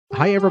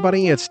Hi,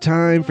 everybody. It's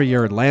time for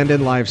your Land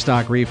and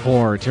Livestock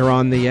Report here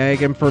on the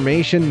Ag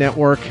Information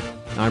Network.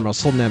 I'm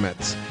Russell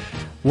Nemitz.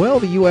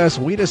 Well, the U.S.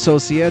 Wheat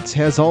Associates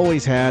has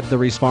always had the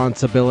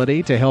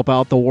responsibility to help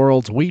out the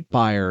world's wheat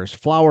buyers,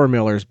 flour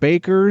millers,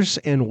 bakers,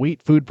 and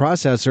wheat food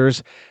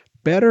processors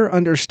better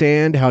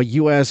understand how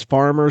U.S.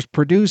 farmers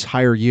produce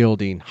higher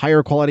yielding,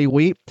 higher quality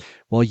wheat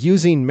while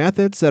using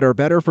methods that are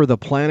better for the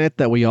planet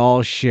that we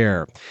all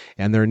share.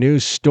 And their new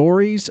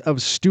Stories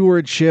of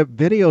Stewardship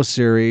video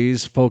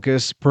series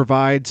focus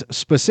provides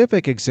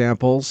specific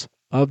examples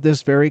of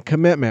this very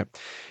commitment.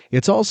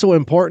 It's also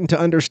important to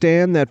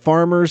understand that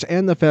farmers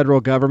and the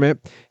federal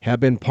government have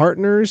been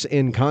partners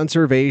in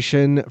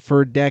conservation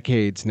for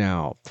decades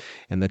now.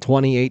 And the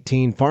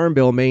 2018 Farm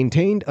Bill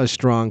maintained a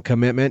strong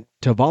commitment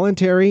to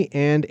voluntary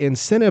and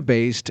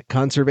incentive-based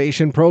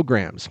conservation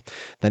programs.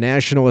 The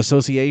National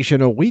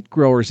Association of Wheat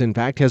Growers, in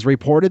fact, has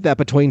reported that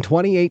between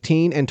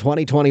 2018 and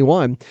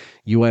 2021,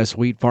 U.S.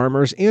 wheat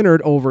farmers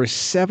entered over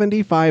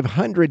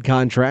 7,500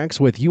 contracts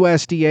with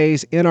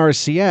USDA's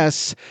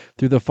NRCS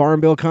through the Farm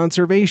Bill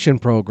conservation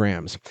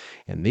programs.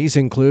 And these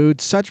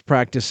include such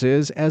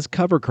practices as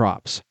cover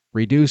crops,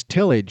 reduced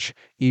tillage,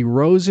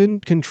 erosion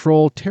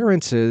control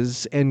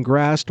terraces, and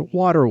grassed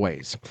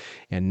waterways.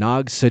 And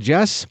NOG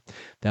suggests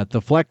that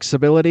the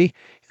flexibility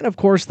and, of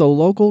course, the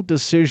local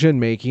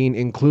decision-making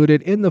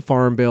included in the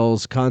Farm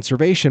Bill's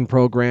conservation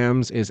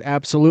programs is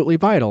absolutely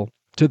vital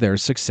to their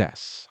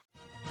success.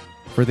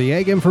 For the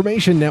Ag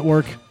Information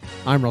Network,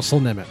 I'm Russell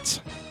Nemitz.